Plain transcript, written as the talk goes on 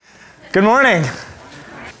Good morning.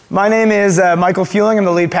 My name is Michael Fueling. I'm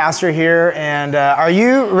the lead pastor here. And are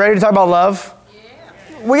you ready to talk about love?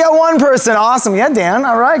 Yeah. We got one person. Awesome. Yeah, Dan.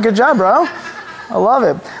 All right. Good job, bro. I love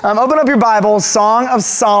it. Open up your Bibles. Song of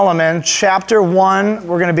Solomon, chapter 1.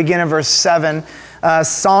 We're going to begin in verse 7.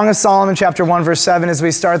 Song of Solomon, chapter 1, verse 7. As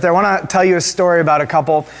we start there, I want to tell you a story about a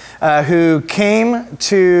couple who came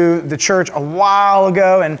to the church a while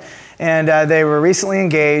ago, and they were recently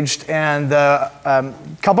engaged, and the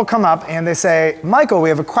couple come up and they say, Michael, we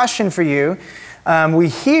have a question for you. We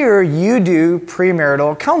hear you do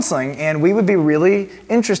premarital counseling, and we would be really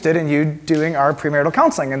interested in you doing our premarital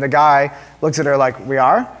counseling. And the guy looks at her like, we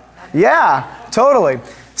are? Yeah, totally.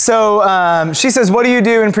 So she says, what do you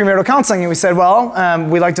do in premarital counseling? And we said, well,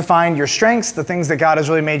 we like to find your strengths, the things that God has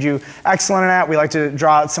really made you excellent at. We like to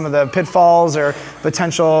draw out some of the pitfalls or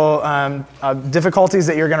potential difficulties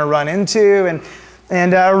that you're going to run into.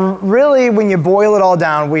 And really, when you boil it all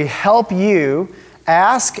down, we help you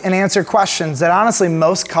ask and answer questions that honestly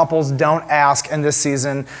most couples don't ask in this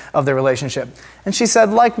season of their relationship. And she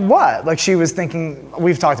said, like what? Like she was thinking,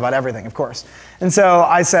 we've talked about everything, of course. And so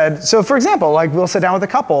I said, so for example, like we'll sit down with a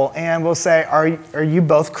couple and we'll say, are you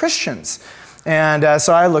both Christians? And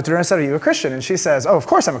so I looked at her and said, are you a Christian? And she says, oh, of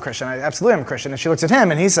course I'm a Christian. I absolutely am a Christian. And she looks at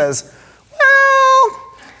him and he says, well,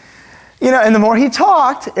 and the more he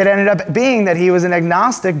talked, it ended up being that he was an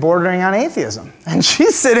agnostic bordering on atheism. And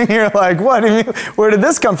she's sitting here like, what? Where did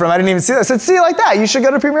this come from? I didn't even see that. I said, see, like that. You should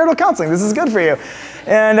go to premarital counseling. This is good for you.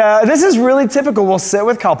 And this is really typical. We'll sit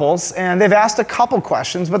with couples, and they've asked a couple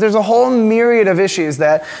questions, but there's a whole myriad of issues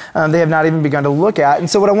that they have not even begun to look at. And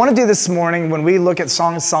so what I want to do this morning when we look at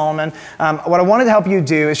Song of Solomon, what I wanted to help you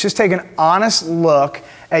do is just take an honest look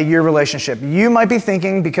at your relationship. You might be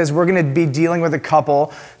thinking, because we're going to be dealing with a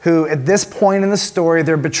couple who at this point in the story,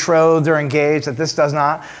 they're betrothed, they're engaged, that this does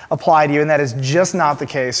not apply to you, and that is just not the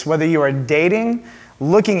case. Whether you are dating,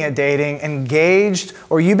 looking at dating, engaged,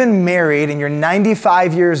 or you've been married and you're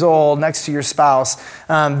 95 years old next to your spouse,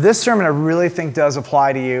 this sermon I really think does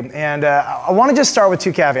apply to you. And I want to just start with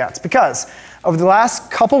two caveats, because over the last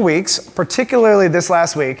couple weeks, particularly this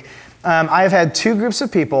last week, I have had two groups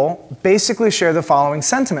of people basically share the following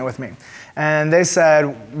sentiment with me. And they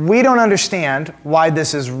said, we don't understand why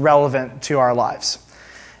this is relevant to our lives.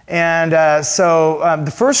 And so the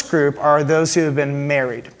first group are those who have been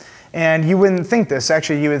married. And you wouldn't think this.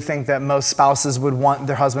 Actually, you would think that most spouses would want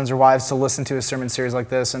their husbands or wives to listen to a sermon series like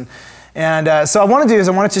this. And so I want to do is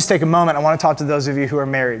I want to just take a moment. I want to talk to those of you who are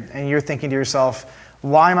married. And you're thinking to yourself,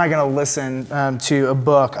 why am I going to listen to a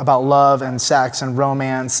book about love and sex and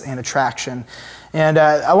romance and attraction? And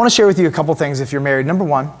I want to share with you a couple things if you're married. Number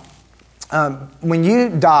one, when you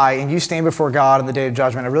die and you stand before God in the day of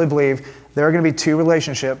judgment, I really believe there are going to be two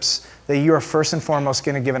relationships that you are first and foremost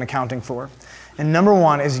going to give an accounting for. And number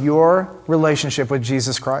one is your relationship with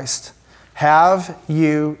Jesus Christ. Have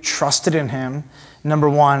you trusted in him, number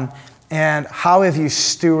one, and how have you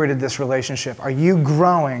stewarded this relationship? Are you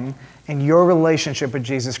growing in your relationship with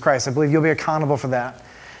Jesus Christ? I believe you'll be accountable for that.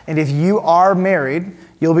 And if you are married,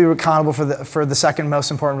 you'll be accountable for the second most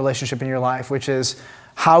important relationship in your life, which is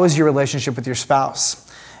how is your relationship with your spouse?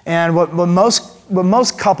 And what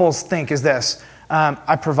most couples think is this: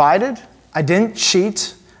 I provided, I didn't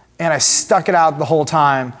cheat, and I stuck it out the whole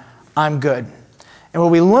time, I'm good. And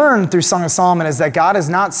what we learn through Song of Solomon is that God is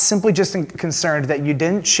not simply just concerned that you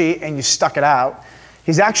didn't cheat and you stuck it out.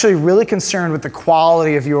 He's actually really concerned with the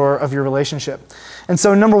quality of your relationship. And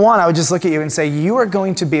so number one, I would just look at you and say, you are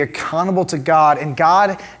going to be accountable to God, and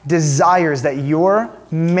God desires that your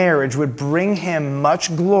marriage would bring him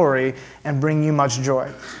much glory and bring you much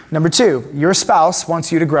joy. Number two, your spouse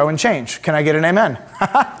wants you to grow and change. Can I get an amen?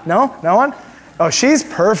 No? No one? Oh, she's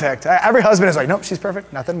perfect. Every husband is like, nope, she's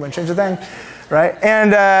perfect. Nothing, wouldn't change a thing. Right?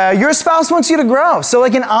 And your spouse wants you to grow. So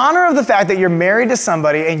like in honor of the fact that you're married to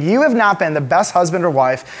somebody and you have not been the best husband or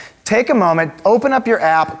wife, take a moment, open up your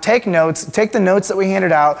app, take notes, take the notes that we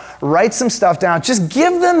handed out, write some stuff down. Just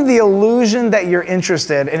give them the illusion that you're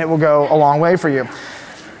interested, and it will go a long way for you.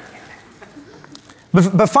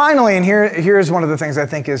 But finally, and here's one of the things I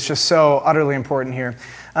think is just so utterly important here.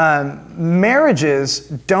 Marriages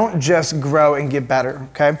don't just grow and get better,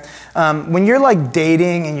 okay? When you're like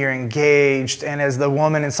dating and you're engaged, and as the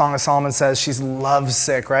woman in Song of Solomon says, she's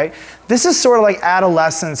lovesick, right? This is sort of like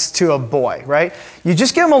adolescence to a boy, right? You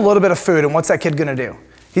just give him a little bit of food, and what's that kid gonna do?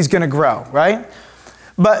 He's gonna grow, right?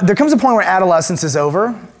 But there comes a point where adolescence is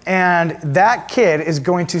over, And that kid is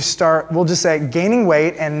going to start, we'll just say, gaining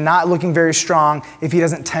weight and not looking very strong if he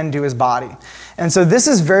doesn't tend to his body. And so this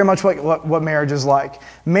is very much what marriage is like.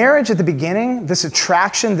 Marriage at the beginning, this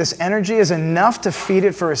attraction, this energy is enough to feed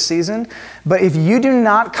it for a season. But if you do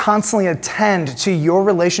not constantly attend to your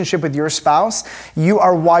relationship with your spouse, you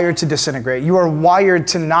are wired to disintegrate. You are wired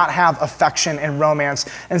to not have affection and romance.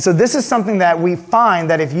 And so this is something that we find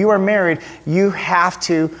that if you are married, you have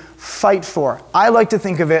to fight for. I like to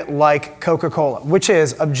think of it like Coca-Cola, which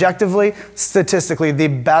is objectively, statistically, the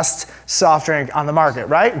best soft drink on the market,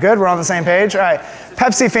 right? Good, we're on the same page? All right.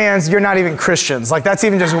 Pepsi fans, you're not even Christians. Like, that's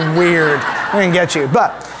even just weird. I didn't get you.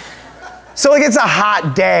 But, so like it's a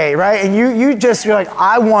hot day, right? And you're like,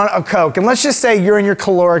 I want a Coke. And let's just say you're in your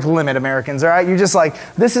caloric limit, Americans, all right? You're just like,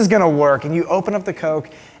 this is gonna work. And you open up the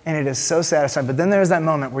Coke, and it is so satisfying. But then there's that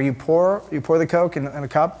moment where you pour the Coke in a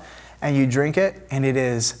cup, and you drink it, and it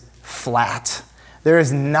is flat. There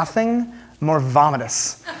is nothing more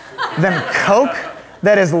vomitous than Coke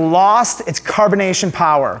that has lost its carbonation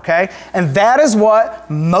power, okay? And that is what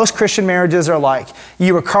most Christian marriages are like.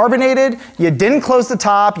 You were carbonated, you didn't close the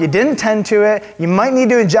top, you didn't tend to it, you might need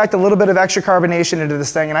to inject a little bit of extra carbonation into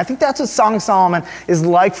this thing. And I think that's what Song of Solomon is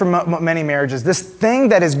like for many marriages. This thing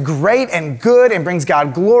that is great and good and brings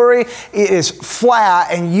God glory, it is flat,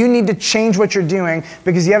 and you need to change what you're doing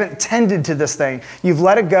because you haven't tended to this thing. You've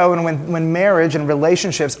let it go, and when marriage and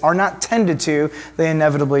relationships are not tended to, they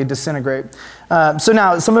inevitably disintegrate. So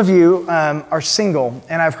now, some of you are single,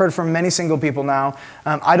 and I've heard from many single people now,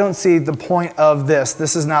 I don't see the point of this.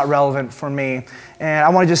 This is not relevant for me. And I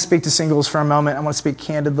want to just speak to singles for a moment. I want to speak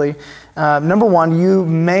candidly. Number one, you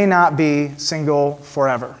may not be single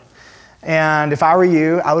forever. And if I were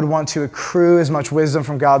you, I would want to accrue as much wisdom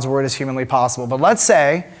from God's word as humanly possible. But let's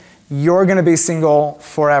say you're going to be single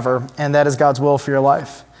forever, and that is God's will for your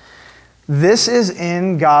life. This is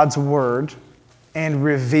in God's word and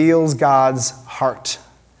reveals God's heart.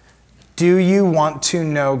 Do you want to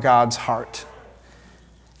know God's heart?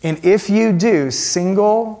 And if you do,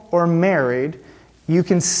 single or married, you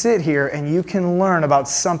can sit here and you can learn about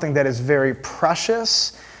something that is very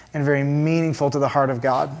precious and very meaningful to the heart of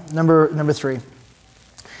God. Number three,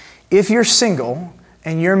 if you're single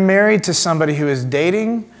and you're married to somebody who is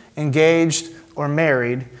dating, engaged, or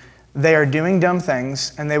married, they are doing dumb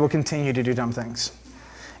things and they will continue to do dumb things.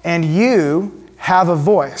 And you have a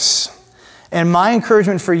voice. And my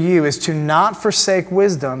encouragement for you is to not forsake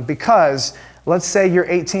wisdom because let's say you're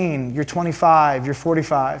 18, you're 25, you're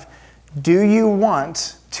 45. Do you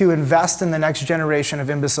want to invest in the next generation of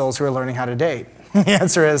imbeciles who are learning how to date? The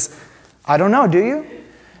answer is, I don't know, do you?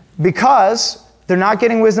 Because they're not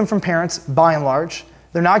getting wisdom from parents, by and large.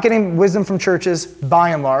 They're not getting wisdom from churches, by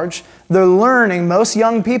and large. They're learning, most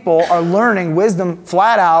young people are learning wisdom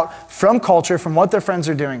flat out from culture, from what their friends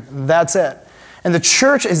are doing. That's it. And the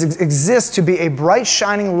church exists to be a bright,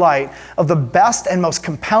 shining light of the best and most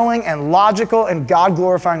compelling and logical and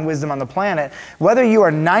God-glorifying wisdom on the planet. Whether you are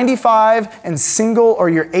 95 and single or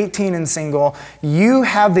you're 18 and single, you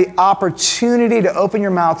have the opportunity to open your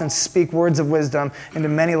mouth and speak words of wisdom into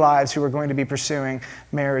many lives who are going to be pursuing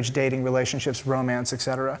marriage, dating, relationships, romance,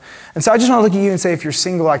 etc. And so I just want to look at you and say, if you're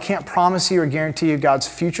single, I can't promise you or guarantee you God's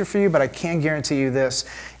future for you, but I can guarantee you this.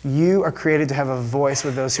 You are created to have a voice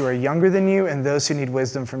with those who are younger than you and those who need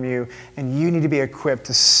wisdom from you, and you need to be equipped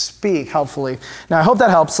to speak helpfully. Now, I hope that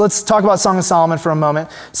helps. Let's talk about Song of Solomon for a moment.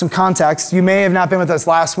 Some context. You may have not been with us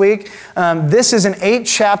last week. This is an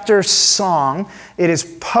 8-chapter song. It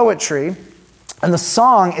is poetry, and the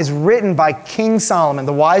song is written by King Solomon,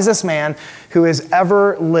 the wisest man who has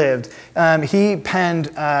ever lived. He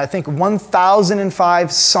penned, I think,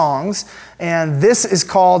 1,005 songs. And this is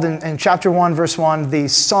called, in chapter 1, verse 1, the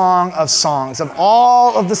Song of Songs. Of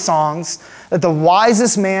all of the songs that the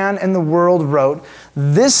wisest man in the world wrote,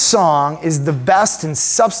 this song is the best in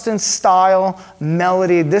substance, style,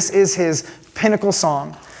 melody. This is his pinnacle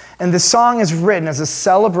song. And the song is written as a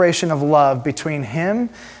celebration of love between him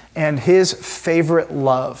and his favorite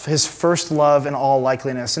love, his first love in all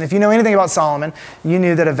likeliness. And if you know anything about Solomon, you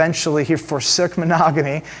knew that eventually he forsook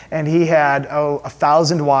monogamy and he had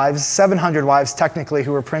 1,000 wives, 700 wives technically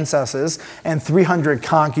who were princesses, and 300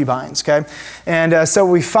 concubines, okay? And so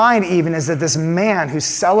what we find even is that this man who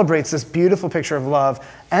celebrates this beautiful picture of love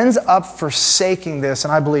ends up forsaking this,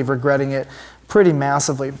 and I believe regretting it pretty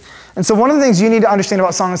massively. And so one of the things you need to understand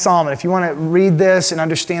about Song of Solomon, if you want to read this and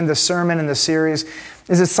understand the sermon in the series,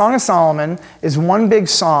 is that Song of Solomon is one big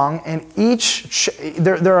song, and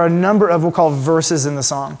there are a number of what we'll call verses in the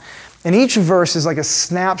song. And each verse is like a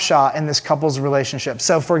snapshot in this couple's relationship.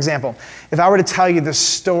 So for example, if I were to tell you the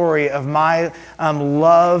story of my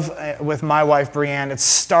love with my wife, Brianne, it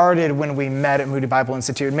started when we met at Moody Bible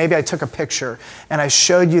Institute. Maybe I took a picture and I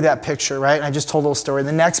showed you that picture, right? And I just told a little story.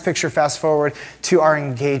 The next picture, fast forward to our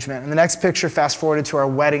engagement. And the next picture, fast forwarded to our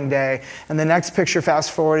wedding day. And the next picture, fast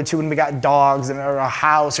forwarded to when we got dogs or a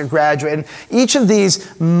house or graduated. And each of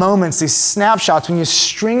these moments, these snapshots, when you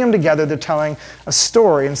string them together, they're telling a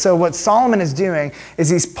story. And so what Solomon is doing is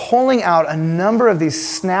he's pulling out a number of these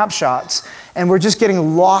snapshots, and we're just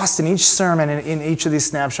getting lost in each sermon in each of these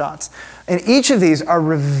snapshots. And each of these are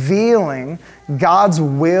revealing God's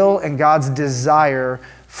will and God's desire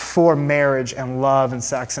for marriage and love and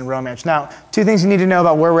sex and romance. Now, two things you need to know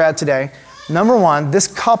about where we're at today. Number one, this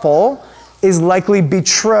couple is likely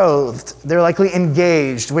betrothed. They're likely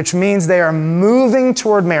engaged, which means they are moving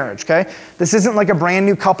toward marriage, okay? This isn't like a brand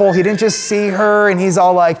new couple. He didn't just see her and he's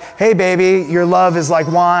all like, hey baby, your love is like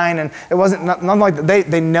wine. And it wasn't nothing like that.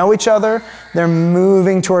 They know each other. They're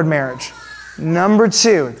moving toward marriage. Number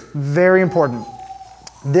two, very important.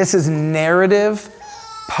 This is narrative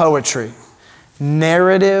poetry.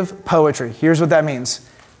 Narrative poetry. Here's what that means.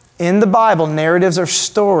 In the Bible, narratives are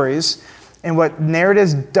stories. And what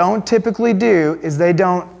narratives don't typically do is they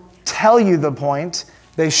don't tell you the point,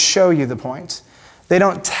 they show you the point. They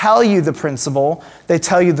don't tell you the principle, they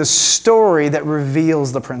tell you the story that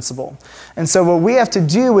reveals the principle. And so what we have to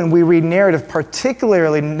do when we read narrative,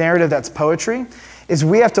 particularly narrative that's poetry, is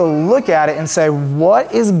we have to look at it and say,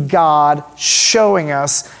 what is God showing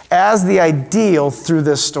us as the ideal through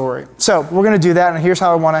this story? So we're going to do that, and here's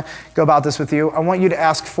how I want to go about this with you. I want you to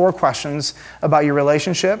ask 4 questions about your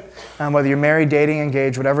relationship, whether you're married, dating,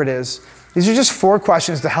 engaged, whatever it is. These are just 4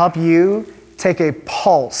 questions to help you take a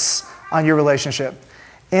pulse on your relationship.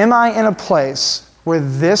 Am I in a place where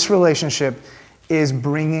this relationship is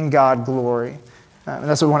bringing God glory? And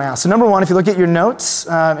that's what we want to ask. So number one, if you look at your notes,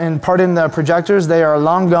 and part in the projectors, they are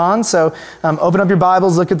long gone. So open up your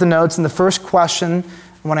Bibles, look at the notes, and the first question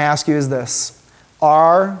I want to ask you is this.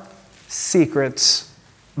 Are secrets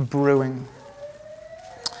brewing?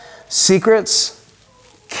 Secrets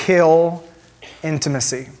kill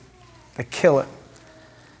intimacy. They kill it.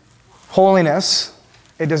 Holiness,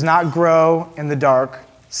 it does not grow in the dark.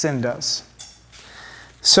 Sin does.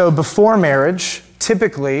 So before marriage,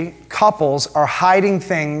 typically, couples are hiding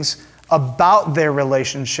things about their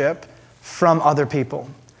relationship from other people.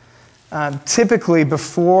 Typically,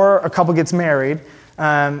 before a couple gets married,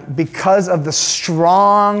 because of the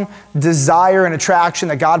strong desire and attraction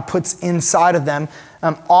that God puts inside of them,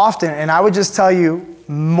 often, and I would just tell you,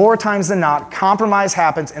 more times than not, compromise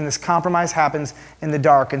happens, and this compromise happens in the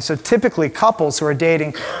dark. And so typically couples who are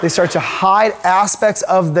dating, they start to hide aspects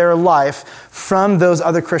of their life from those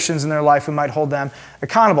other Christians in their life who might hold them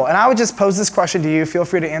accountable. And I would just pose this question to you. Feel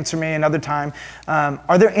free to answer me another time.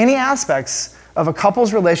 Are there any aspects of a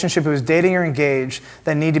couple's relationship who is dating or engaged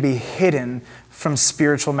that need to be hidden from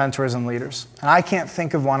spiritual mentors and leaders? And I can't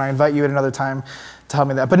think of one. I invite you at another time to help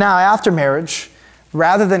me that. But now, after marriage,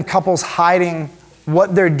 rather than couples hiding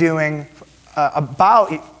what they're doing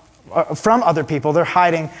from other people, they're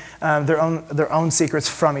hiding their own secrets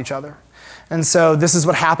from each other. And so this is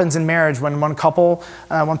what happens in marriage. When one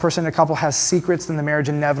person in a couple has secrets, then the marriage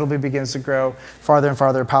inevitably begins to grow farther and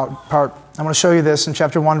farther apart. I want to show you this in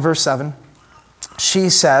chapter 1, verse 7. She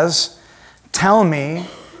says, "Tell me,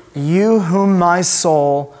 you whom my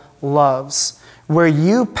soul loves, where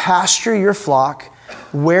you pasture your flock,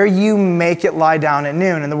 where you make it lie down at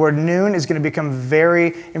noon." And the word noon is going to become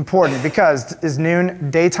very important, because is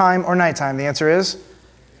noon daytime or nighttime? The answer is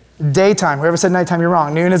daytime. Whoever said nighttime, you're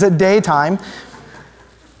wrong. Noon is at daytime.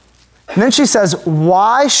 And then she says,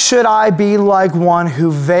 "Why should I be like one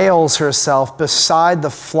who veils herself beside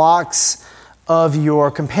the flocks of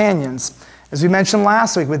your companions?" As we mentioned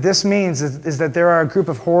last week, what this means is that there are a group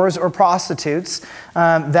of whores or prostitutes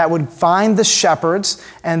that would find the shepherds,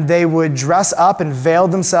 and they would dress up and veil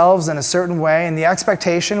themselves in a certain way, and the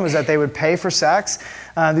expectation was that they would pay for sex.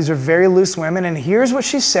 These are very loose women, and here's what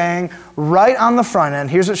she's saying right on the front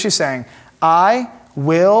end. Here's what she's saying. I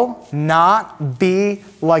will not be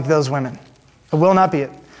like those women. I will not be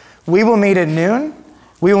it. We will meet at noon.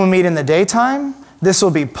 We will meet in the daytime. This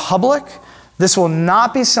will be public. This will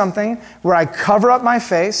not be something where I cover up my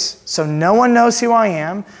face so no one knows who I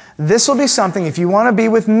am. This will be something, if you want to be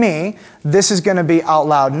with me, this is going to be out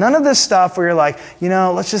loud. None of this stuff where you're like,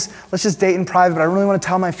 let's just date in private, but I really want to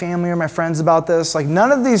tell my family or my friends about this. Like,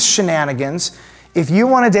 none of these shenanigans. If you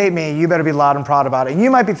want to date me, you better be loud and proud about it. And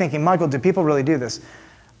you might be thinking, Michael, do people really do this?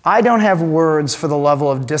 I don't have words for the level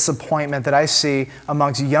of disappointment that I see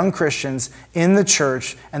amongst young Christians in the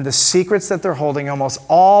church and the secrets that they're holding, almost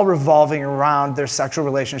all revolving around their sexual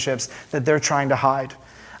relationships that they're trying to hide.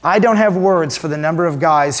 I don't have words for the number of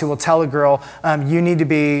guys who will tell a girl, you need to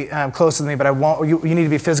be close with me, but I won't, or you need to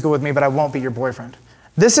be physical with me, but I won't be your boyfriend.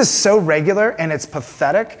 This is so regular and it's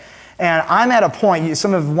pathetic. And I'm at a point,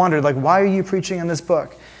 some have wondered, like, why are you preaching on this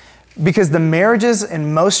book? Because the marriages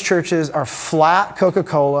in most churches are flat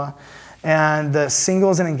Coca-Cola, and the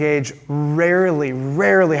singles and engaged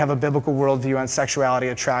rarely have a biblical worldview on sexuality,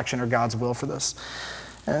 attraction, or God's will for this.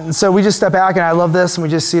 And so we just step back, and I love this, and we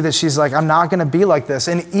just see that she's like, I'm not going to be like this.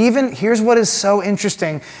 And even, here's what is so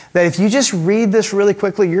interesting, that if you just read this really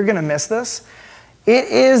quickly, you're going to miss this. It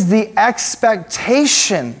is the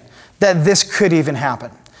expectation that this could even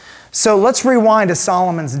happen. So let's rewind to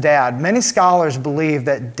Solomon's dad. Many scholars believe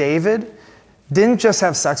that David didn't just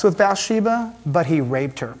have sex with Bathsheba, but he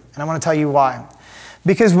raped her. And I want to tell you why.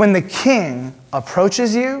 Because when the king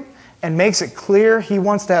approaches you and makes it clear he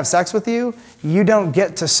wants to have sex with you, you don't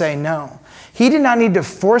get to say no. He did not need to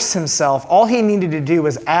force himself. All he needed to do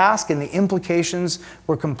was ask, and the implications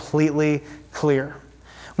were completely clear.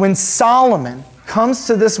 When Solomon comes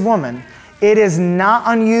to this woman, it is not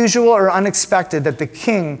unusual or unexpected that the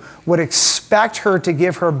king would expect her to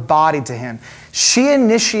give her body to him. She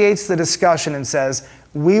initiates the discussion and says,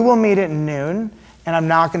 we will meet at noon, and I'm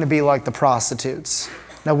not going to be like the prostitutes.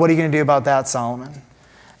 Now, what are you going to do about that, Solomon?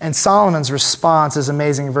 And Solomon's response is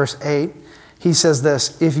amazing. In verse 8, he says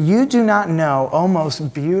this, if you do not know, O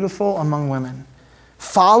most beautiful among women,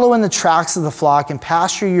 follow in the tracks of the flock and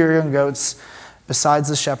pasture your young goats besides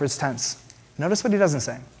the shepherd's tents. Notice what he doesn't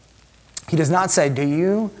say. He does not say, do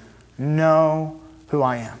you know who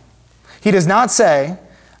I am? He does not say,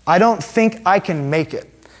 I don't think I can make it.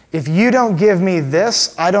 If you don't give me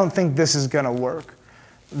this, I don't think this is going to work.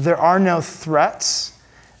 There are no threats.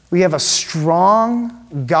 We have a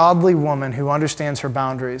strong, godly woman who understands her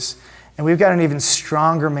boundaries. And we've got an even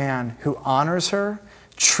stronger man who honors her,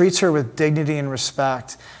 treats her with dignity and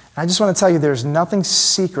respect. I just want to tell you there's nothing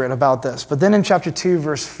secret about this. But then in chapter 2,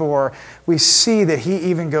 verse 4, we see that he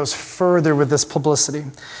even goes further with this publicity.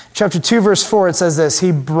 Chapter 2, verse 4, it says this,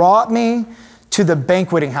 he brought me to the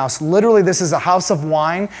banqueting house. Literally, this is a house of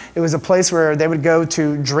wine. It was a place where they would go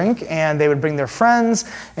to drink and they would bring their friends.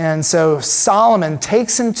 And so Solomon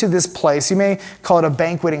takes him to this place. You may call it a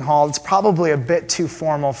banqueting hall. It's probably a bit too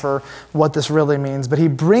formal for what this really means. But he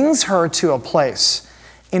brings her to a place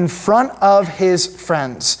in front of his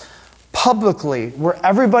friends, publicly, where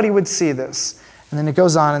everybody would see this. And then it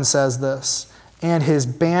goes on and says this, and his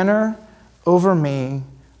banner over me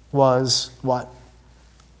was what?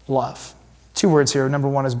 Love. Two words here. Number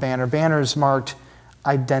one is banner. Banners marked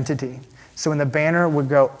identity. So when the banner would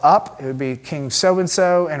go up, it would be King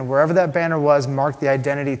so-and-so, and wherever that banner was, marked the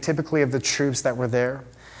identity typically of the troops that were there.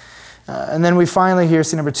 And then we finally here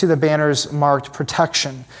see number two, the banners marked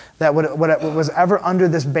protection. That what was ever under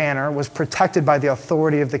this banner was protected by the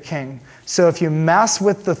authority of the king. So if you mess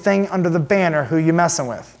with the thing under the banner, who are you messing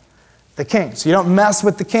with? The king. So you don't mess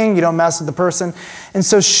with the king, you don't mess with the person. And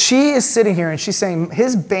so she is sitting here and she's saying,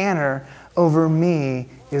 his banner over me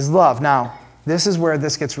is love. Now, this is where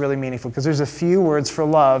this gets really meaningful because there's a few words for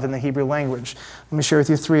love in the Hebrew language. Let me share with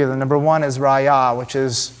you three of them. Number one is raya, which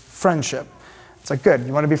is friendship. It's like, good,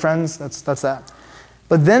 you want to be friends? That's that.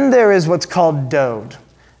 But then there is what's called dode.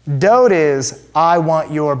 Dode is, I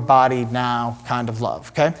want your body now kind of love,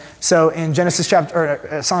 okay? So in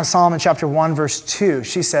Song of Solomon chapter 1, verse 2,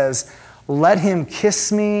 she says, let him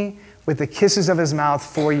kiss me with the kisses of his mouth,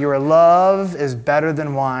 for your love is better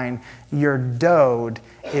than wine. Your dode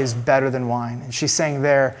is better than wine. And she's saying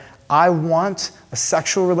there, I want a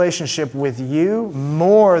sexual relationship with you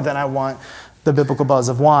more than I want the biblical buzz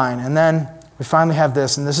of wine. And then we finally have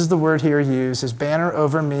this, and this is the word here used. His banner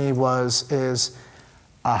over me is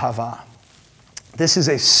ahava. This is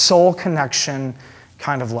a soul connection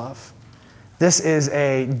kind of love. This is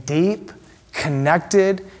a deep,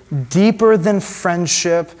 connected, deeper than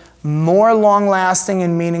friendship, more long-lasting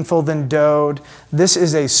and meaningful than dode. This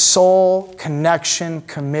is a soul connection,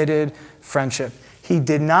 committed friendship. He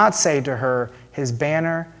did not say to her, his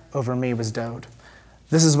banner over me was dode.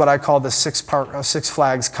 This is what I call the Six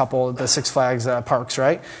Flags couple, the Six Flags parks,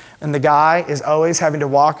 right? And the guy is always having to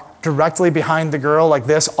walk directly behind the girl like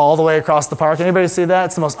this all the way across the park. Anybody see that?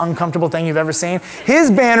 It's the most uncomfortable thing you've ever seen.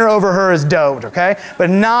 His banner over her is dode, okay? But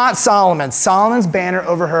not Solomon. Solomon's banner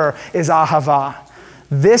over her is ahava.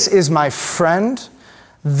 This is my friend.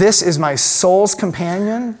 This is my soul's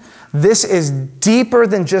companion. This is deeper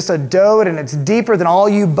than just a dode, and it's deeper than all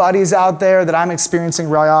you buddies out there that I'm experiencing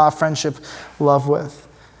raya, friendship, love with.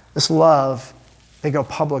 This love, they go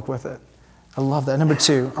public with it. I love that. Number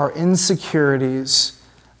 2, our insecurities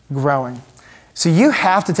growing. So you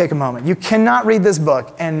have to take a moment. You cannot read this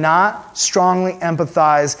book and not strongly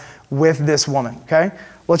empathize with this woman, okay?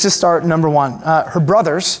 Let's just start number 1. Her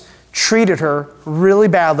brothers treated her really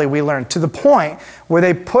badly, we learned, to the point where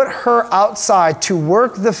they put her outside to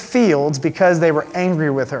work the fields because they were angry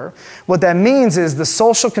with her. What that means is the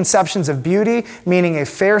social conceptions of beauty, meaning a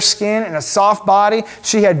fair skin and a soft body.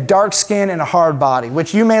 She had dark skin and a hard body,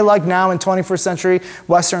 which you may like now in 21st century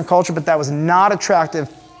Western culture, but that was not attractive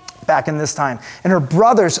back in this time. And her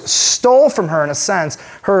brothers stole from her, in a sense,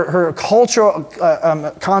 her cultural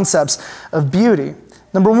concepts of beauty.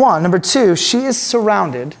 Number 1. Number 2, she is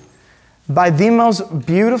surrounded by the most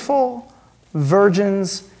beautiful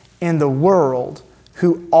virgins in the world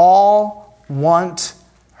who all want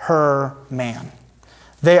her man.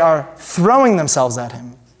 They are throwing themselves at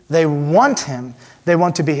him. They want him. They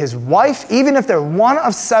want to be his wife, even if they're one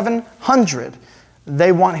of 700.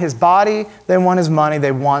 They want his body. They want his money.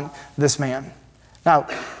 They want this man. Now,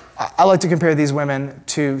 I like to compare these women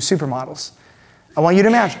to supermodels. I want you to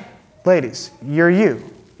imagine, ladies, you're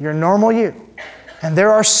normal you. And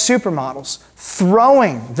there are supermodels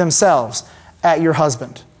throwing themselves at your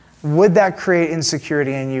husband. Would that create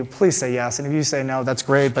insecurity in you? Please say yes. And if you say no, that's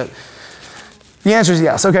great, but the answer is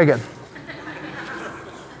yes. Okay, good.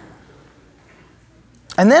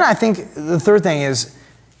 And then I think the third thing is,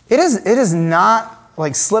 it is not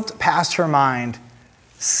like slipped past her mind.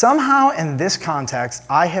 Somehow in this context,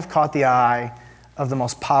 I have caught the eye of the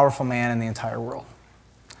most powerful man in the entire world.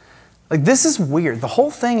 Like, this is weird. The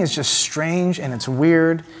whole thing is just strange and it's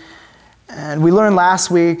weird. And we learned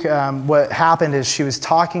last week what happened is she was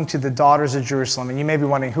talking to the daughters of Jerusalem. And you may be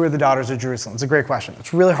wondering, who are the daughters of Jerusalem? It's a great question.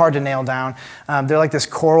 It's really hard to nail down. They're like this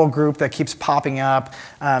choral group that keeps popping up.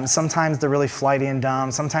 Sometimes they're really flighty and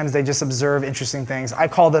dumb. Sometimes they just observe interesting things. I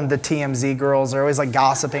call them the TMZ girls. They're always like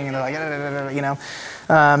gossiping and they're like, you know.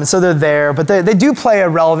 And so they're there, but they do play a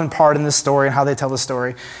relevant part in this story and how they tell the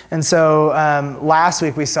story. And so last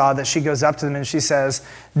week we saw that she goes up to them and she says,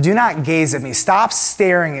 "Do not gaze at me. Stop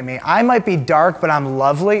staring at me. I might be dark, but I'm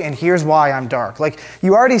lovely, and here's why I'm dark." Like,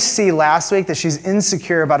 you already see last week that she's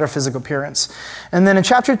insecure about her physical appearance. And then in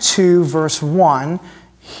chapter 2, verse 1,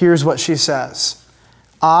 here's what she says.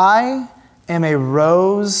 "I am a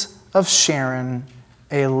rose of Sharon,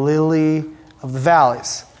 a lily of the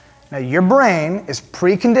valleys." Now, your brain is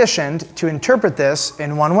preconditioned to interpret this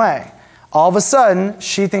in one way. All of a sudden,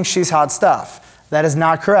 she thinks she's hot stuff. That is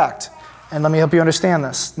not correct. And let me help you understand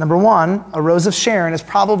this. Number 1, a rose of Sharon is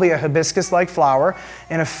probably a hibiscus-like flower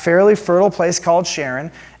in a fairly fertile place called Sharon,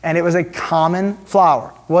 and it was a common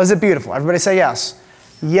flower. Was it beautiful? Everybody say yes.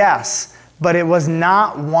 Yes, but it was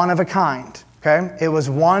not one of a kind, okay? It was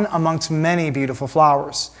one amongst many beautiful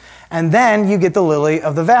flowers. And then you get the lily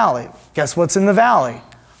of the valley. Guess what's in the valley?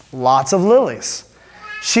 Lots of lilies.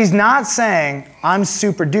 She's not saying, I'm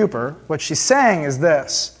super duper. What she's saying is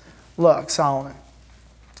this. Look, Solomon,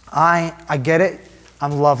 I get it.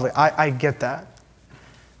 I'm lovely. I get that.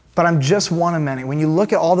 But I'm just one of many. When you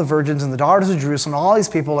look at all the virgins and the daughters of Jerusalem, all these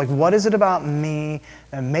people, like, what is it about me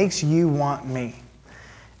that makes you want me?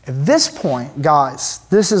 At this point, guys,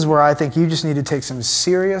 this is where I think you just need to take some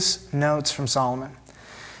serious notes from Solomon.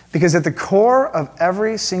 Because at the core of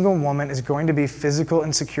every single woman is going to be physical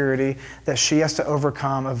insecurity that she has to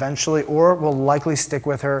overcome eventually, or will likely stick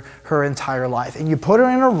with her entire life. And you put her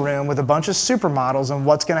in a room with a bunch of supermodels, and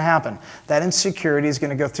what's going to happen? That insecurity is going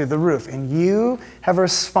to go through the roof. And you have a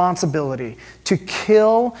responsibility to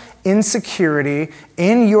kill insecurity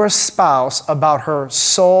in your spouse about her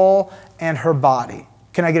soul and her body.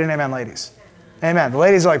 Can I get an amen, ladies? Amen. The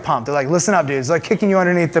ladies are like pumped. They're like, listen up, dude. It's like kicking you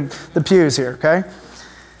underneath the pews here, okay?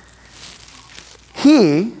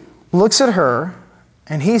 He looks at her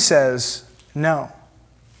and he says, no,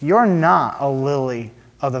 you're not a lily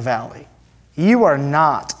of the valley. You are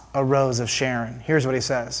not a rose of Sharon. Here's what he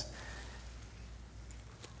says.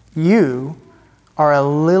 You are a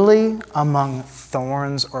lily among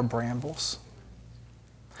thorns or brambles.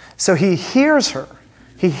 So he hears her.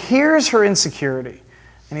 He hears her insecurity.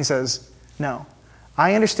 And he says, no,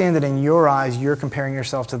 I understand that in your eyes you're comparing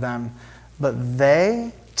yourself to them, but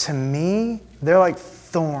they, to me, they're like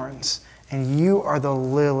thorns, and you are the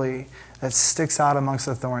lily that sticks out amongst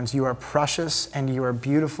the thorns. You are precious, and you are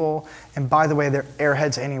beautiful. And by the way, they're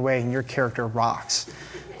airheads anyway, and your character rocks.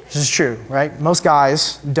 This is true, right? Most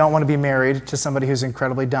guys don't want to be married to somebody who's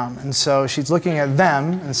incredibly dumb. And so she's looking at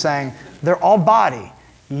them and saying, they're all body.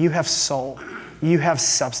 You have soul. you have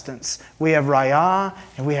substance. We have raya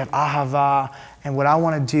and we have ahava. And what I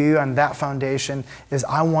want to do on that foundation is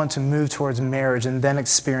I want to move towards marriage and then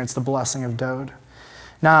experience the blessing of Dode.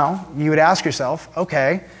 Now, you would ask yourself,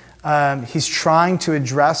 okay, he's trying to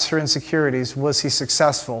address her insecurities. Was he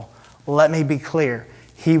successful? Let me be clear.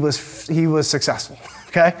 He was successful,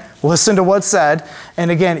 okay? Listen to what's said.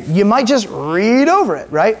 And again, you might just read over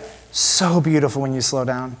it, right? So beautiful when you slow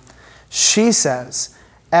down. She says,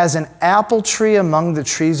 as an apple tree among the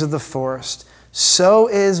trees of the forest, so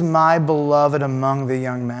is my beloved among the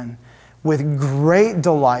young men. With great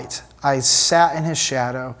delight I sat in his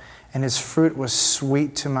shadow, and his fruit was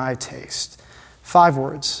sweet to my taste. 5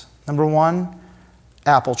 words. Number 1,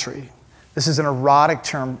 apple tree. This is an erotic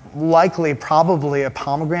term, likely, probably a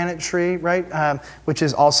pomegranate tree, right? Which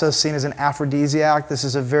is also seen as an aphrodisiac. This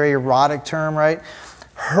is a very erotic term, right?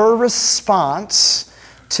 Her response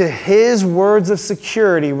to his words of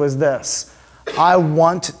security was this: I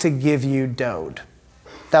want to give you Dode.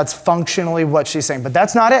 That's functionally what she's saying. But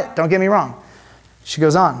that's not it. Don't get me wrong. She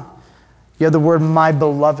goes on. You have the word my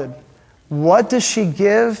beloved. What does she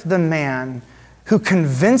give the man who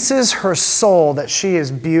convinces her soul that she is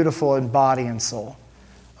beautiful in body and soul?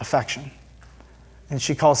 Affection. And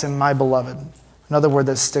she calls him my beloved. Another word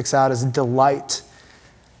that sticks out is delight.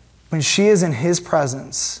 When she is in his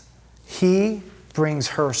presence, he brings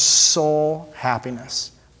her soul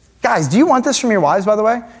happiness. Guys, do you want this from your wives, by the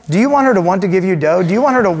way? Do you want her to want to give you Dode? Do you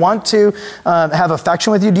want her to want to have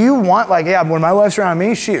affection with you? Do you want, when my wife's around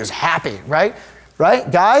me, she is happy, right?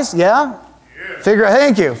 Right? Guys, yeah?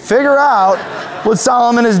 Thank you. Figure out what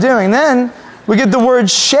Solomon is doing. Then we get the word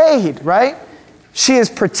shade, right? She is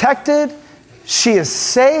protected. She is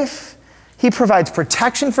safe. He provides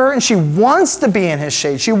protection for her, and she wants to be in his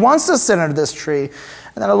shade. She wants to sit under this tree.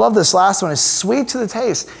 And then I love this last one, is sweet to the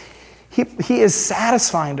taste. He is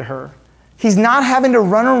satisfying to her. He's not having to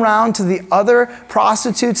run around to the other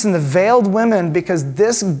prostitutes and the veiled women because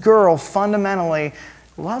this girl fundamentally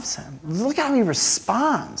loves him. Look how he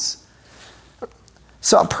responds.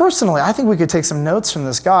 So personally, I think we could take some notes from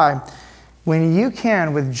this guy. When you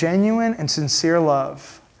can, with genuine and sincere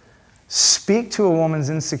love, speak to a woman's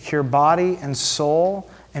insecure body and soul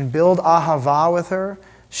and build ahava with her,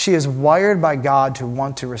 she is wired by God to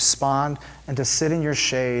want to respond and to sit in your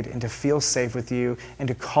shade and to feel safe with you and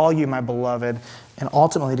to call you my beloved and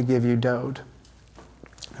ultimately to give you Dode.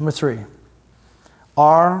 Number 3,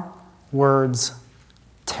 are words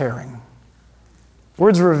tearing?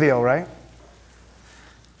 Words reveal, right?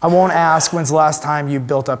 I won't ask when's the last time you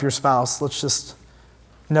built up your spouse. Let's just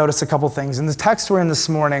notice a couple things. In the text we're in this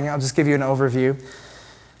morning, I'll just give you an overview.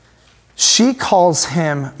 She calls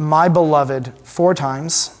him my beloved 4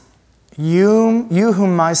 times. You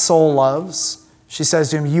whom my soul loves. She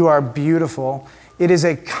says to him, you are beautiful. It is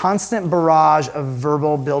a constant barrage of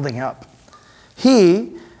verbal building up.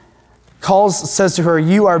 He says to her,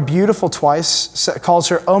 you are beautiful twice, calls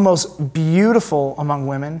her almost beautiful among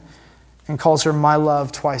women, and calls her my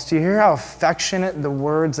love twice. Do you hear how affectionate the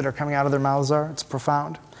words that are coming out of their mouths are? It's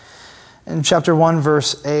profound. In chapter 1,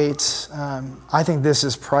 verse 8, I think this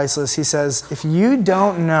is priceless. He says, if you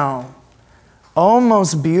don't know, O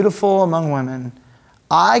most beautiful among women,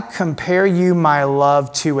 I compare you, my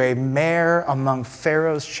love, to a mare among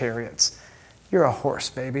Pharaoh's chariots. You're a horse,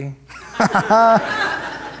 baby.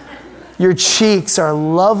 Your cheeks are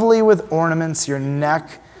lovely with ornaments, your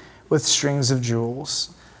neck with strings of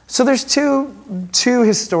jewels. So there's two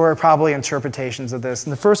historic, probably, interpretations of this.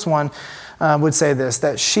 And the first one would say this,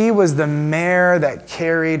 that she was the mare that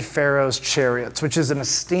carried Pharaoh's chariots, which is an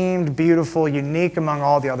esteemed, beautiful, unique among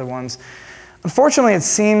all the other ones. Unfortunately, it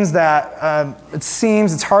seems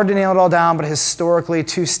it's hard to nail it all down, but historically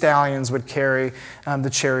 2 stallions would carry the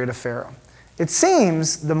chariot of Pharaoh. It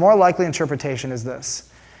seems the more likely interpretation is this.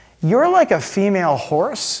 You're like a female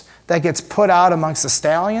horse that gets put out amongst the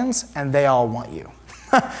stallions, and they all want you.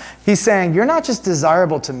 He's saying, you're not just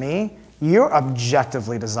desirable to me, you're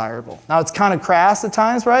objectively desirable. Now, it's kind of crass at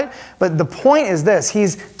times, right? But the point is this.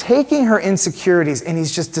 He's taking her insecurities and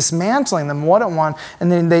he's just dismantling them one at one,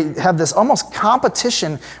 and then they have this almost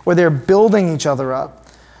competition where they're building each other up.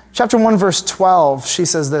 Chapter 1, verse 12, she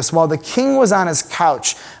says this, while the king was on his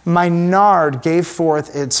couch, my nard gave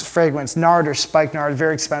forth its fragrance. Nard or spikenard,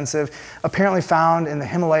 very expensive, apparently found in the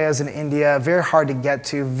Himalayas in India, very hard to get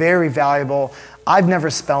to, very valuable. I've never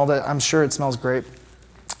smelled it. I'm sure it smells great.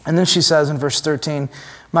 And then she says in verse 13,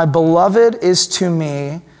 my beloved is to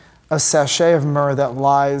me a sachet of myrrh that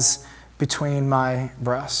lies between my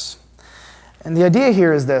breasts. And the idea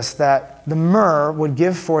here is this, that the myrrh would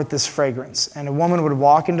give forth this fragrance, and a woman would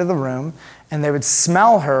walk into the room, and they would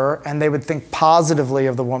smell her, and they would think positively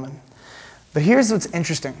of the woman. But here's what's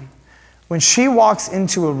interesting. When she walks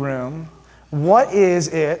into a room, what is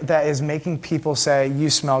it that is making people say, you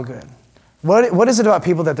smell good? What is it about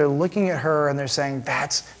people that they're looking at her and they're saying,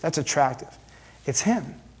 that's attractive? It's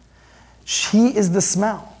him. She is the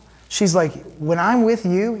smell. She's like, when I'm with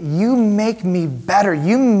you, you make me better.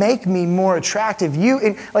 You make me more attractive.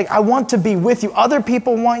 I want to be with you. Other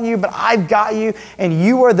people want you, but I've got you, and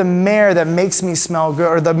you are the myrrh that makes me smell good,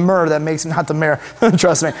 or the myrrh that makes me, not the myrrh,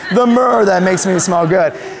 trust me, the myrrh that makes me smell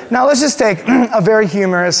good. Now let's just take a very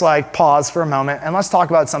humorous pause for a moment, and let's talk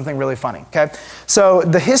about something really funny, okay? So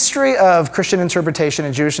the history of Christian interpretation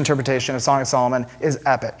and Jewish interpretation of Song of Solomon is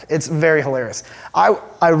epic. It's very hilarious.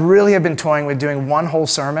 I really have been toying with doing one whole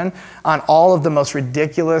sermon on all of the most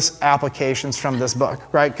ridiculous applications from this book,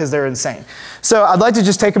 right? Because they're insane. So I'd like to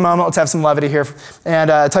just take a moment, let's have some levity here,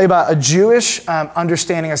 and tell you about a Jewish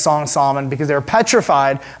understanding of Song of Solomon, because they're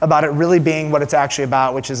petrified about it really being what it's actually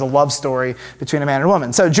about, which is a love story between a man and a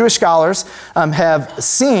woman. So Jewish scholars have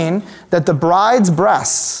seen that the bride's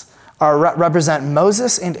breasts represent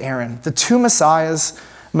Moses and Aaron, the two messiahs,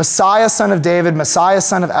 Messiah, son of David, Messiah,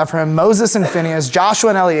 son of Ephraim, Moses and Phineas,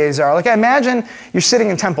 Joshua and Eleazar. I imagine you're sitting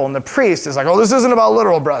in temple and the priest is like, oh, this isn't about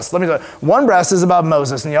literal breasts. Let me tell you, one breast is about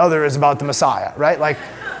Moses and the other is about the Messiah, right?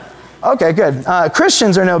 Okay, good.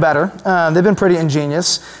 Christians are no better. They've been pretty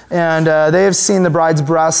ingenious, and they have seen the bride's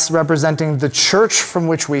breasts representing the church from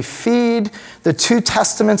which we feed, the two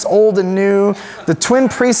testaments, old and new, the twin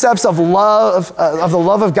precepts of love, of the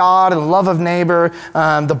love of God and the love of neighbor,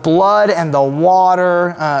 the blood and the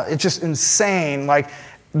water. It's just insane.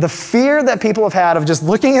 The fear that people have had of just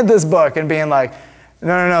looking at this book and being like,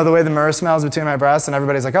 no, the way the myrrh smells between my breasts, and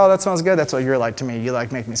everybody's like, oh, that smells good. That's what you're like to me. You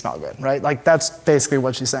make me smell good, right? That's basically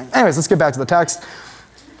what she's saying. Anyways, let's get back to the text.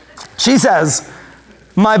 She says,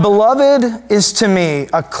 my beloved is to me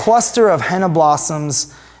a cluster of henna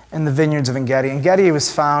blossoms in the vineyards of En-Gedi. En-Gedi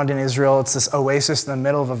was found in Israel. It's this oasis in the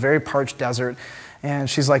middle of a very parched desert. And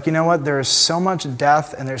she's like, you know what? There is so much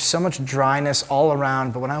death and there's so much dryness all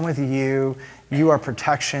around, but when I'm with you, you are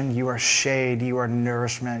protection, you are shade, you are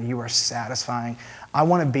nourishment, you are satisfying. I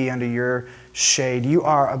want to be under your shade. You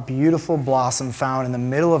are a beautiful blossom found in the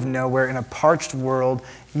middle of nowhere in a parched world.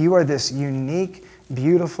 You are this unique,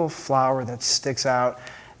 beautiful flower that sticks out.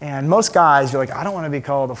 And most guys, you're like, I don't want to be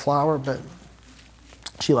called a flower, but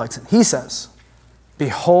she likes it. He says,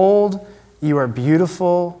 behold, you are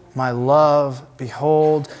beautiful, my love.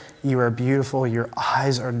 Behold, you are beautiful. Your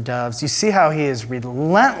eyes are doves. You see how he is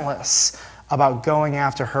relentless about going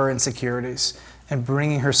after her insecurities and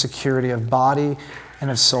bringing her security of body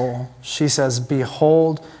and of soul. She says,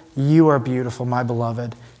 behold, you are beautiful, my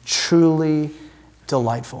beloved, truly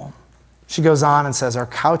delightful. She goes on and says, our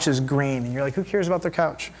couch is green. And you're like, who cares about their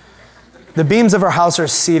couch? The beams of our house are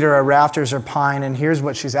cedar, our rafters are pine, and here's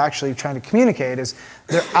what she's actually trying to communicate is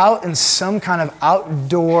they're out in some kind of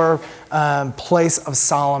outdoor place of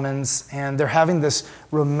Solomon's, and they're having this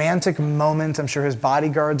romantic moment. I'm sure his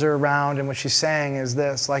bodyguards are around, and what she's saying is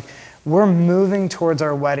this, we're moving towards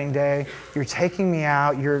our wedding day. You're taking me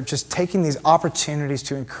out. You're just taking these opportunities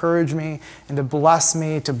to encourage me and to bless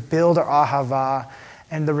me, to build our ahava,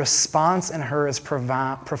 and the response in her is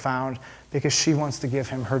profound because she wants to give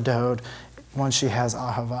him her dode once she has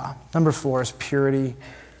ahava. Number 4 is purity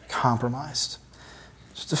compromised.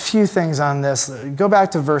 Just a few things on this. Go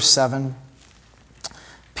back to verse 7.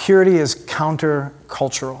 Purity is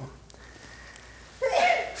countercultural.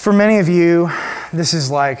 For many of you, this is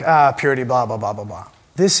purity, blah, blah, blah, blah, blah.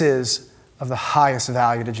 This is of the highest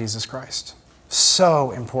value to Jesus Christ.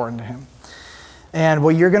 So important to him. And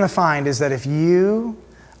what you're going to find is that if you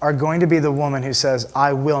are going to be the woman who says,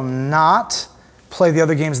 I will not play the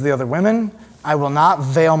other games of the other women, I will not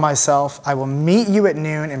veil myself, I will meet you at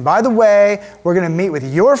noon, and by the way, we're going to meet with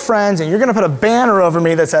your friends, and you're going to put a banner over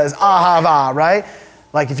me that says, ahava, right?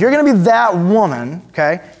 If you're going to be that woman,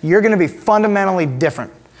 okay, you're going to be fundamentally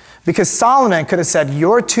different. Because Solomon could have said,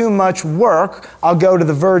 you're too much work, I'll go to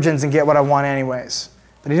the virgins and get what I want anyways.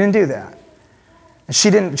 But he didn't do that. And she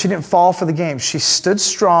didn't fall for the game. She stood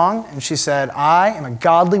strong and she said, I am a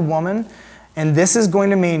godly woman, and this is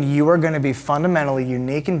going to mean you are going to be fundamentally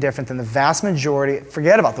unique and different than the vast majority,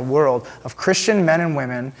 forget about the world, of Christian men and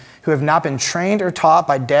women who have not been trained or taught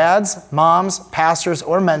by dads, moms, pastors,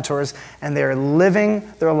 or mentors, and they are living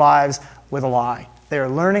their lives with a lie. They are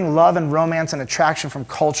learning love and romance and attraction from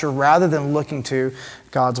culture rather than looking to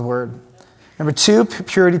God's word. Number 2,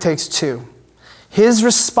 purity takes 2. His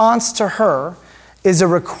response to her is a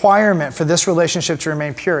requirement for this relationship to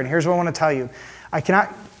remain pure. And here's what I want to tell you. I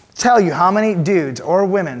cannot tell you how many dudes or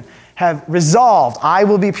women have resolved, I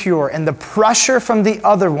will be pure, and the pressure from the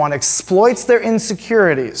other one exploits their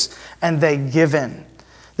insecurities, and they give in.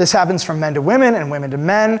 This happens from men to women and women to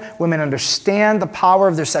men. Women understand the power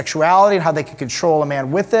of their sexuality and how they can control a man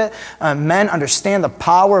with it. Men understand the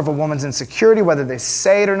power of a woman's insecurity, whether they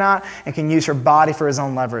say it or not, and can use her body for his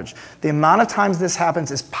own leverage. The amount of times this happens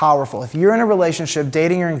is powerful. If you're in a relationship,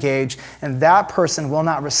 dating or engaged, and that person will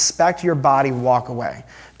not respect your body, walk away.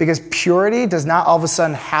 Because purity does not all of a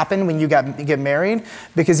sudden happen when you get married.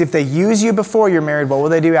 Because if they use you before you're married, what will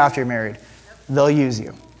they do after you're married? They'll use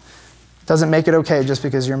you. Doesn't make it okay just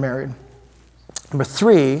because you're married. Number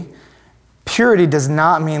 3, purity does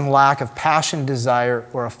not mean lack of passion, desire,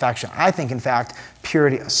 or affection. I think, in fact,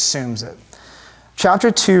 purity assumes it.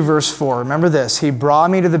 Chapter 2, verse 4, remember this. He brought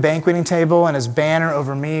me to the banqueting table, and his banner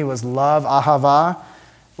over me was love, ahava.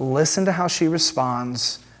 Listen to how she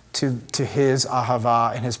responds to his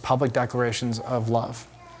ahava and his public declarations of love.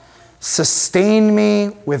 Sustain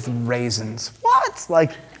me with raisins.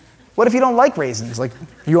 What? What if you don't like raisins? Are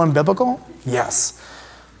you unbiblical? Yes.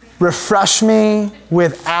 Refresh me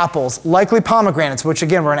with apples, likely pomegranates, which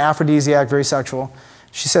again, were an aphrodisiac, very sexual.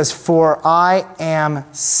 She says, for I am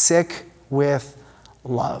sick with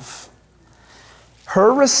love.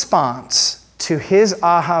 Her response to his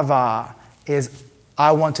ahava is,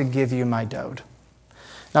 I want to give you my dode.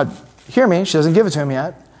 Now, hear me, she doesn't give it to him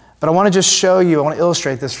yet. But I want to just show you, I want to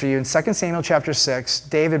illustrate this for you. In 2 Samuel chapter 6,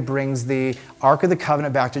 David brings the Ark of the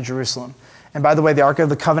Covenant back to Jerusalem. And by the way, the Ark of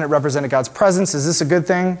the Covenant represented God's presence. Is this a good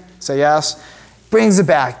thing? Say yes. Brings it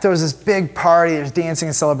back. There was this big party, there's dancing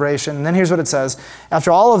and celebration. And then here's what it says.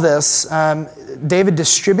 After all of this, David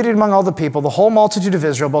distributed among all the people, the whole multitude of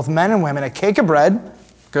Israel, both men and women, a cake of bread,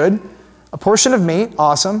 good, a portion of meat,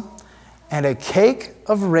 awesome, and a cake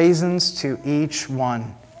of raisins to each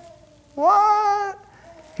one. What?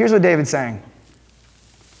 Here's what David's saying.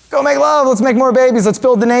 Go make love, let's make more babies, let's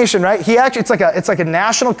build the nation, right? It's like a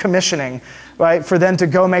national commissioning, right, for them to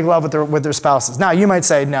go make love with their spouses. Now, you might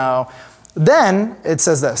say, no. Then, it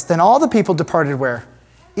says this, then all the people departed where?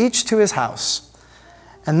 Each to his house.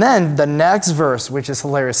 And then the next verse, which is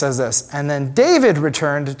hilarious, says this, and then David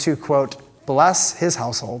returned to, quote, bless his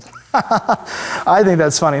household. I think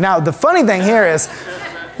that's funny. Now, the funny thing here is,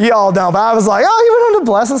 you all know, but I was like, oh, he went on to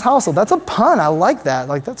bless his household. That's a pun. I like that.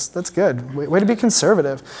 That's good. Way to be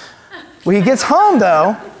conservative. When he gets home,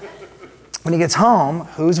 though,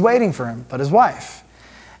 who's waiting for him but his wife?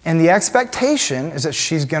 And the expectation is that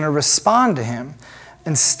she's going to respond to him.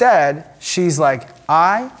 Instead, she's like,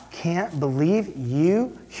 I can't believe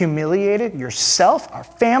you humiliated yourself, our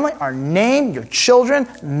family, our name, your children,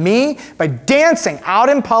 me, by dancing out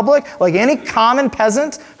in public like any common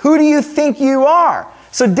peasant. Who do you think you are?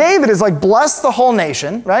 So David is like, bless the whole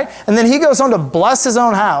nation, right? And then he goes home to bless his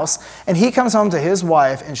own house, and he comes home to his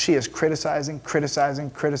wife, and she is criticizing.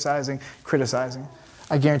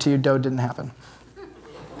 I guarantee you, Doe didn't happen.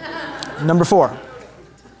 Number 4.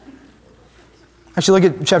 Actually,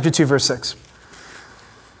 look at chapter 2, verse 6.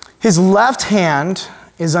 His left hand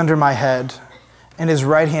is under my head, and his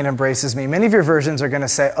right hand embraces me. Many of your versions are going to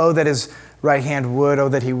say, oh, that his right hand would, oh,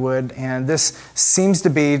 that he would. And this seems to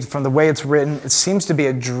be, from the way it's written, it seems to be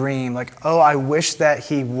a dream. Like, oh, I wish that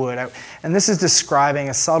he would. And this is describing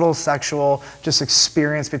a subtle sexual just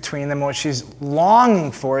experience between them. What she's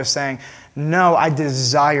longing for is saying, no, I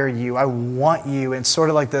desire you. I want you. And sort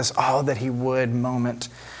of like this, oh, that he would moment.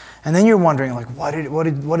 And then you're wondering, like, what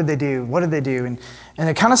did they do? What did they do? And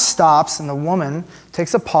it kind of stops, and the woman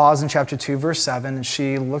takes a pause in chapter 2, verse 7, and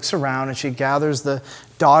she looks around, and she gathers the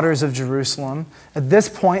daughters of Jerusalem. At this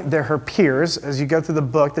point, they're her peers. As you go through the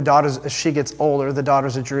book, the daughters, as she gets older, the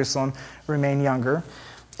daughters of Jerusalem remain younger.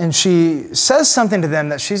 And she says something to them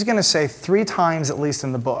that she's going to say 3 times at least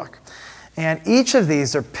in the book. And each of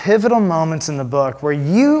these are pivotal moments in the book where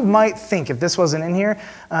you might think, if this wasn't in here,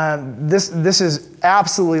 this is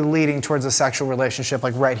absolutely leading towards a sexual relationship,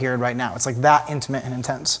 like right here and right now. It's like that intimate and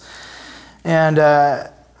intense. And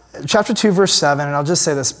chapter 2, verse 7, and I'll just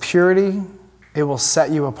say this, purity, it will set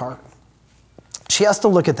you apart. She has to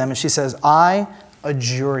look at them and she says, I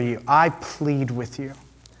adjure you, I plead with you,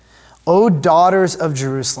 O daughters of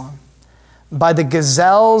Jerusalem, by the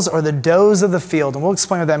gazelles or the does of the field, and we'll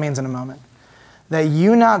explain what that means in a moment, that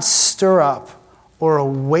you not stir up or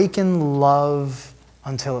awaken love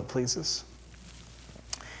until it pleases.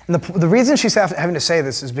 And the reason she's having to say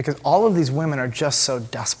this is because all of these women are just so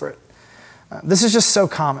desperate. This is just so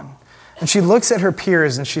common. And she looks at her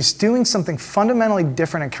peers and she's doing something fundamentally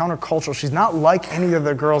different and countercultural. She's not like any of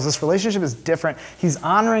the girls. This relationship is different. He's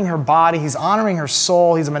honoring her body. He's honoring her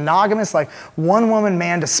soul. He's a monogamous, like one-woman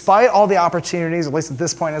man, despite all the opportunities, at least at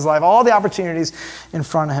this point in his life, all the opportunities in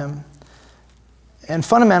front of him. And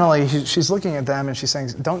fundamentally, she's looking at them and she's saying,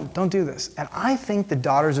 don't do this. And I think the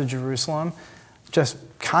daughters of Jerusalem just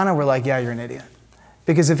kind of were like, yeah, you're an idiot.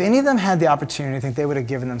 Because if any of them had the opportunity, I think they would have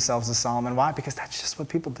given themselves to Solomon. Why? Because that's just what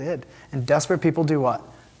people did. And desperate people do what?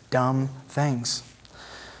 Dumb things.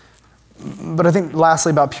 But I think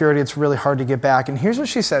lastly about purity, it's really hard to get back. And here's what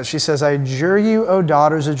she says. She says, I adjure you, O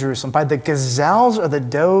daughters of Jerusalem, by the gazelles or the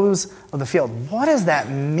does of the field. What does that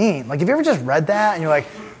mean? Like, have you ever just read that and you're like,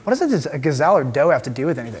 what does a gazelle or doe have to do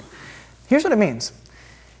with anything? Here's what it means.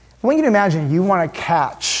 I want you to imagine you want to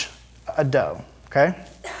catch a doe, okay?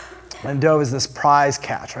 And a doe is this prize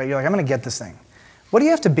catch, right? You're like, I'm going to get this thing. What do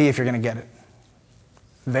you have to be if you're going to get it?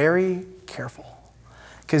 Very careful.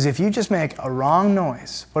 Because if you just make a wrong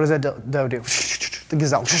noise, what does that doe do? The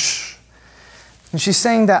gazelle. And she's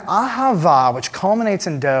saying that ahava, which culminates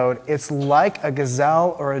in dode, it's like a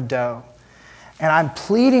gazelle or a doe. And I'm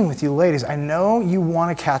pleading with you, ladies, I know you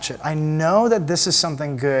want to catch it. I know that this is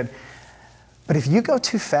something good. But if you go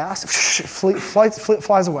too fast, it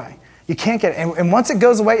flies away. You can't get it. And once it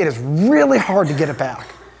goes away, it is really hard to get it back.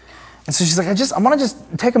 And so she's like, I want to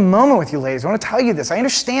just take a moment with you, ladies. I want to tell you this. I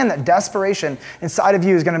understand that desperation inside of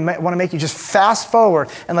you is going to want to make you just fast forward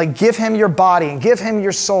and like give him your body and give him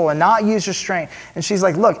your soul and not use your strength. And she's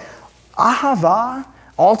like, look, ahava,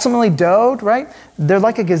 ultimately dode, right? They're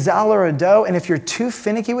like a gazelle or a doe. And if you're too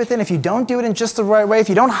finicky with it, if you don't do it in just the right way, if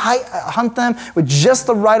you don't hunt them with just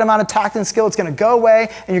the right amount of tact and skill, it's going to go away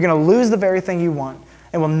and you're going to lose the very thing you want.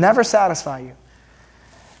 It will never satisfy you.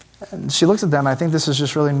 And she looks at them, I think this is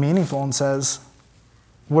just really meaningful, and says,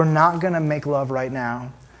 we're not going to make love right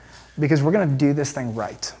now because we're going to do this thing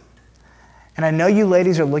right. And I know you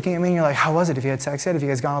ladies are looking at me and you're like, how was it? Have you had sex yet? Have you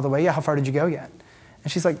guys gone all the way yet? How far did you go yet?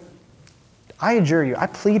 And she's like, I adjure you, I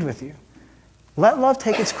plead with you. Let love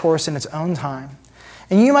take its course in its own time.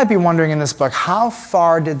 And you might be wondering in this book, how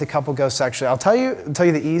far did the couple go sexually? I'll tell you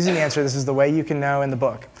the easy answer. This is the way you can know in the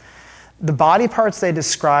book. The body parts they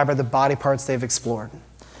describe are the body parts they've explored.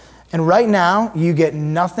 And right now, you get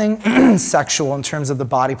nothing sexual in terms of the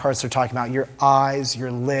body parts they're talking about. Your eyes,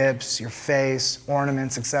 your lips, your face,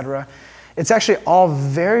 ornaments, etc. It's actually all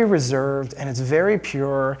very reserved and it's very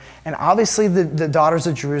pure. And obviously the daughters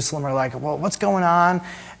of Jerusalem are like, well, what's going on?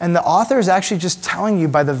 And the author is actually just telling you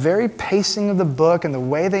by the very pacing of the book and the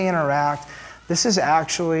way they interact, this is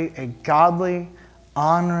actually a godly,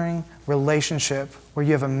 honoring relationship where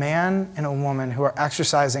you have a man and a woman who are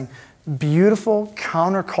exercising beautiful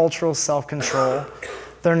countercultural self-control.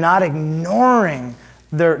 They're not ignoring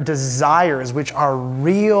their desires, which are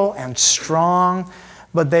real and strong,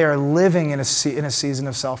 but they are living in a season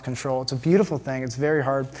of self-control. It's a beautiful thing. It's very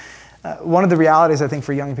hard. One of the realities, I think,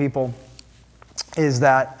 for young people is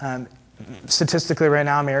that statistically right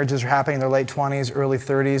now, marriages are happening in their late 20s, early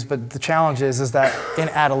 30s, but the challenge is that in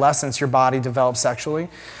adolescence, your body develops sexually.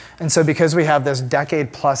 And so because we have this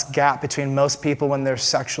decade-plus gap between most people when they're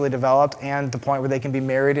sexually developed and the point where they can be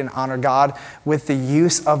married and honor God with the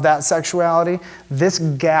use of that sexuality, this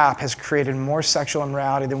gap has created more sexual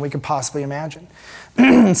immorality than we could possibly imagine.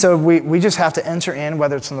 So we just have to enter in,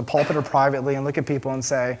 whether it's from the pulpit or privately, and look at people and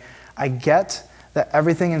say, I get that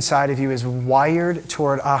everything inside of you is wired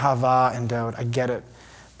toward ahava and dode. I get it.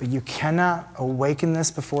 But you cannot awaken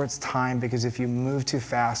this before it's time, because if you move too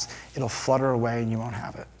fast, it'll flutter away and you won't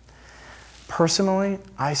have it. Personally,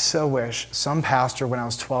 I so wish some pastor when I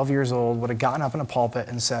was 12 years old would have gotten up in a pulpit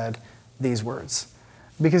and said these words,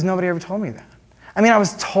 because nobody ever told me that. I mean, I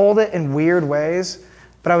was told it in weird ways,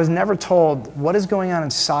 but I was never told what is going on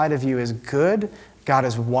inside of you is good. God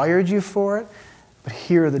has wired you for it, but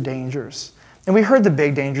here are the dangers. And we heard the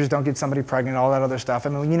big dangers, don't get somebody pregnant, all that other stuff. I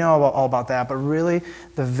mean, you know all about that, but really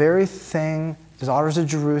the very thing, daughters of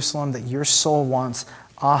Jerusalem, that your soul wants,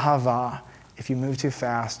 ahava, if you move too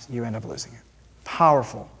fast, you end up losing it.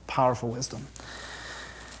 Powerful, powerful wisdom.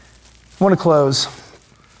 I want to close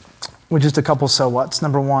with just a couple so whats.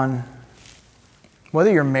 Number one,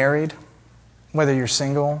 whether you're married, whether you're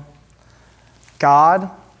single,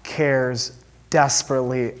 God cares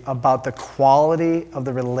desperately about the quality of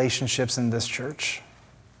the relationships in this church.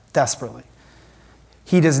 Desperately.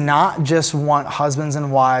 He does not just want husbands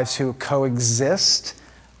and wives who coexist,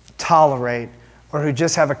 tolerate, or who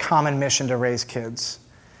just have a common mission to raise kids.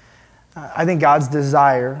 I think God's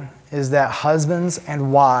desire is that husbands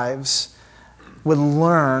and wives would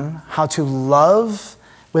learn how to love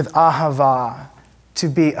with ahava, to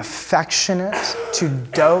be affectionate, to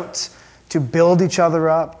dote, to build each other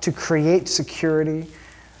up, to create security.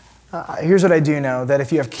 Here's what I do know, that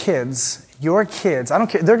if you have kids, your kids, I don't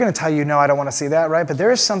care, they're going to tell you, no, I don't want to see that, right? But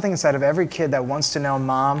there is something inside of every kid that wants to know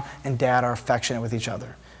mom and dad are affectionate with each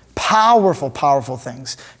other. Powerful, powerful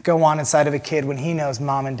things go on inside of a kid when he knows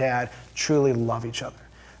mom and dad truly love each other.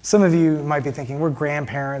 Some of you might be thinking, we're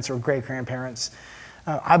grandparents or great-grandparents.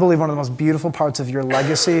 I believe one of the most beautiful parts of your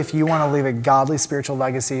legacy, if you want to leave a godly spiritual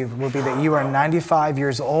legacy, will be that you are 95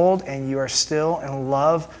 years old and you are still in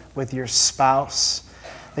love with your spouse.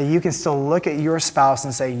 That you can still look at your spouse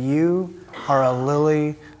and say, you are a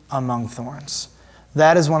lily among thorns.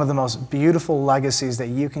 That is one of the most beautiful legacies that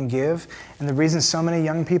you can give. And the reason so many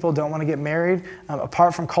young people don't want to get married,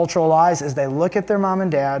 apart from cultural lies, is they look at their mom and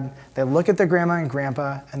dad, they look at their grandma and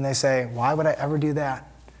grandpa, and they say, why would I ever do that?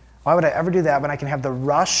 Why would I ever do that when I can have the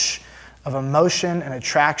rush of emotion and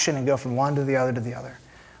attraction and go from one to the other to the other?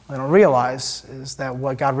 What they don't realize is that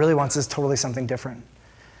what God really wants is totally something different.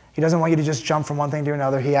 He doesn't want you to just jump from one thing to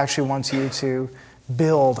another. He actually wants you to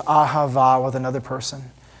build ahava with another person.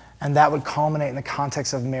 And that would culminate in the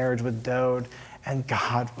context of marriage with Dode, and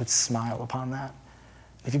God would smile upon that.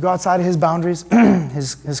 If you go outside of his boundaries,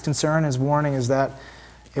 his concern, his warning is that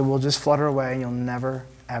it will just flutter away and you'll never,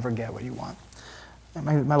 ever get what you want.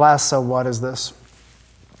 My last so what is this.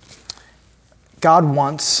 God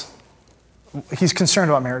wants, he's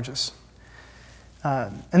concerned about marriages.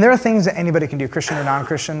 And there are things that anybody can do, Christian or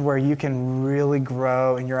non-Christian, where you can really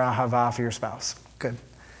grow in your ahava for your spouse. Good.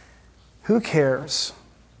 Who cares?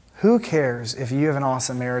 Who cares if you have an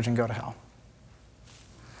awesome marriage and go to hell?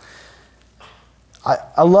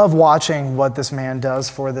 I love watching what this man does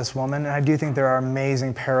for this woman, and I do think there are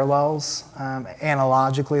amazing parallels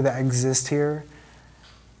analogically that exist here.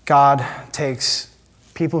 God takes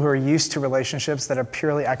people who are used to relationships that are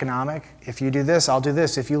purely economic. If you do this, I'll do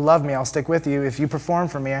this. If you love me, I'll stick with you. If you perform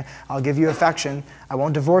for me, I'll give you affection. I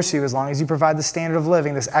won't divorce you as long as you provide the standard of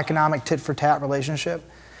living, this economic tit-for-tat relationship.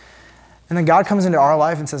 And then God comes into our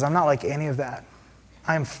life and says, I'm not like any of that.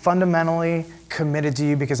 I am fundamentally committed to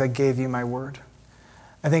you because I gave you my word.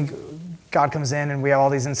 I think God comes in and we have all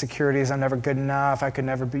these insecurities. I'm never good enough. You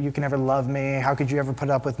can never love me. How could you ever put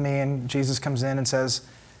up with me? And Jesus comes in and says,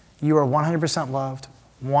 you are 100% loved,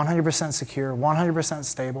 100% secure, 100%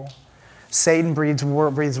 stable. Satan breathes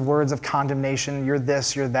words of condemnation. You're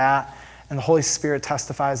this, you're that. And the Holy Spirit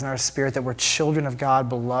testifies in our spirit that we're children of God,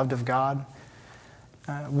 beloved of God.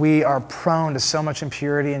 We are prone to so much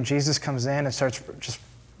impurity, and Jesus comes in and starts just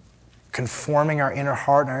conforming our inner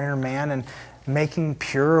heart and our inner man and making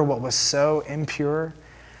pure what was so impure.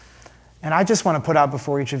 And I just want to put out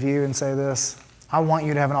before each of you and say this. I want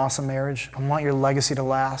you to have an awesome marriage. I want your legacy to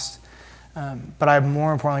last. But I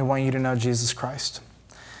more importantly want you to know Jesus Christ.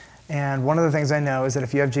 And one of the things I know is that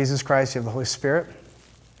if you have Jesus Christ, you have the Holy Spirit.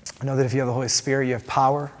 I know that if you have the Holy Spirit, you have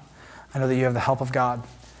power. I know that you have the help of God.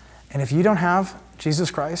 And if you don't have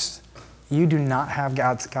Jesus Christ, you do not have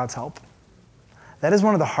God's help. That is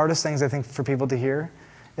one of the hardest things I think for people to hear,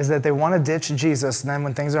 is that they want to ditch Jesus, and then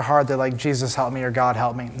when things are hard, they're like, Jesus help me or God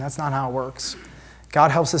help me. And that's not how it works.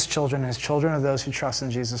 God helps his children, and his children are those who trust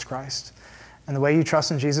in Jesus Christ. And the way you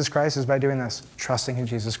trust in Jesus Christ is by doing this, trusting in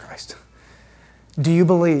Jesus Christ. Do you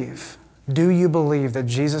believe that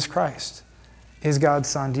Jesus Christ is God's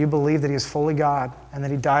Son? Do you believe that he is fully God and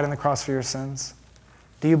that he died on the cross for your sins?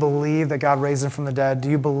 Do you believe that God raised him from the dead? Do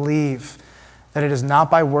you believe that it is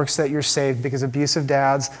not by works that you're saved? Because abusive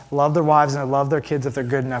dads love their wives and they love their kids if they're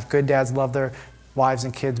good enough. Good dads love their wives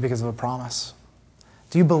and kids because of a promise.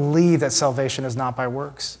 Do you believe that salvation is not by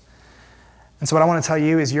works? And so what I want to tell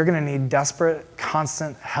you is you're going to need desperate,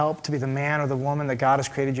 constant help to be the man or the woman that God has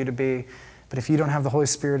created you to be. But if you don't have the Holy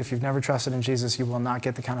Spirit, if you've never trusted in Jesus, you will not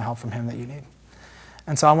get the kind of help from him that you need.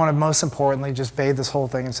 And so I want to most importantly just bathe this whole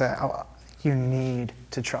thing and say, you need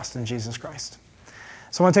to trust in Jesus Christ.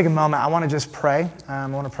 So I want to take a moment. I want to just pray. I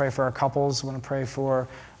want to pray for our couples. I want to pray for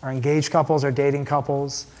our engaged couples, our dating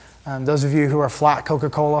couples. Those of you who are flat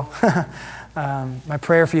Coca-Cola, my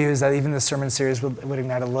prayer for you is that even this sermon series would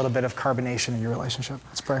ignite a little bit of carbonation in your relationship.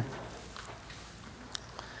 Let's pray.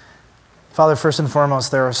 Father, first and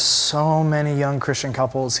foremost, there are so many young Christian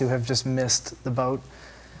couples who have just missed the boat,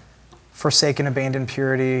 forsaken, abandoned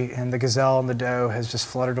purity, and the gazelle and the doe has just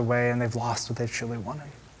fluttered away and they've lost what they truly wanted.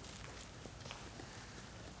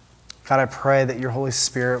 God, I pray that your Holy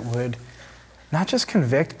Spirit would not just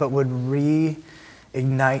convict, but would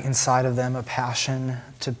reignite inside of them a passion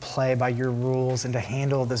to play by your rules and to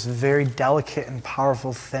handle this very delicate and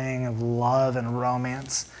powerful thing of love and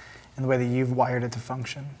romance in the way that you've wired it to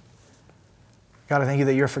function. God, I thank you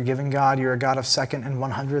that you're a forgiving God. You're a God of second and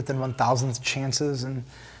 100th and 1,000th chances. And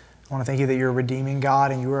I want to thank you that you're a redeeming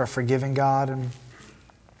God and you are a forgiving God.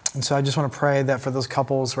 And so I just want to pray that for those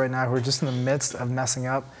couples right now who are just in the midst of messing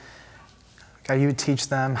up, God, you would teach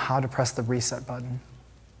them how to press the reset button.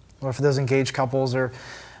 Or for those engaged couples or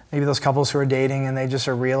Maybe those couples who are dating and they just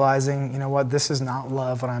are realizing, you know what, this is not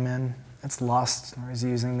love what I'm in. It's lust, or he's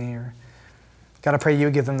using me. Or God, I pray you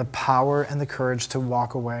would give them the power and the courage to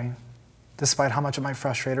walk away, despite how much it might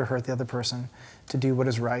frustrate or hurt the other person, to do what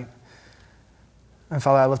is right. And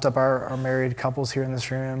Father, I lift up our married couples here in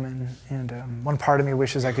this room, and one part of me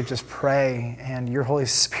wishes I could just pray and your Holy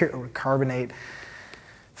Spirit would carbonate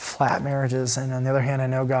flat marriages. And on the other hand, I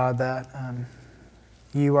know, God, that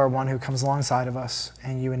you are one who comes alongside of us,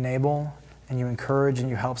 and you enable, and you encourage, and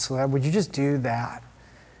you help. So God, would you just do that?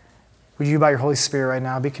 Would you, by your Holy Spirit right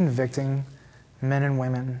now, be convicting men and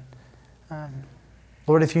women?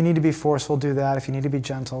 Lord, if you need to be forceful, do that. If you need to be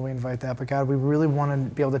gentle, we invite that. But God, we really want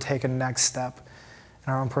to be able to take a next step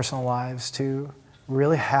in our own personal lives to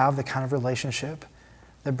really have the kind of relationship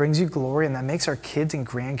that brings you glory and that makes our kids and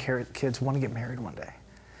grandkids want to get married one day.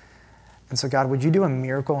 And so God, would you do a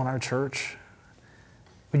miracle in our church?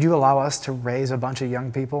 Would you allow us to raise a bunch of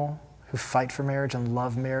young people who fight for marriage and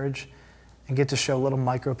love marriage and get to show little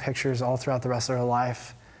micro pictures all throughout the rest of our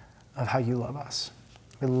life of how you love us?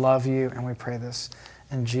 We love you, and we pray this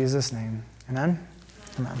in Jesus' name. Amen?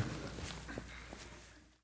 Amen.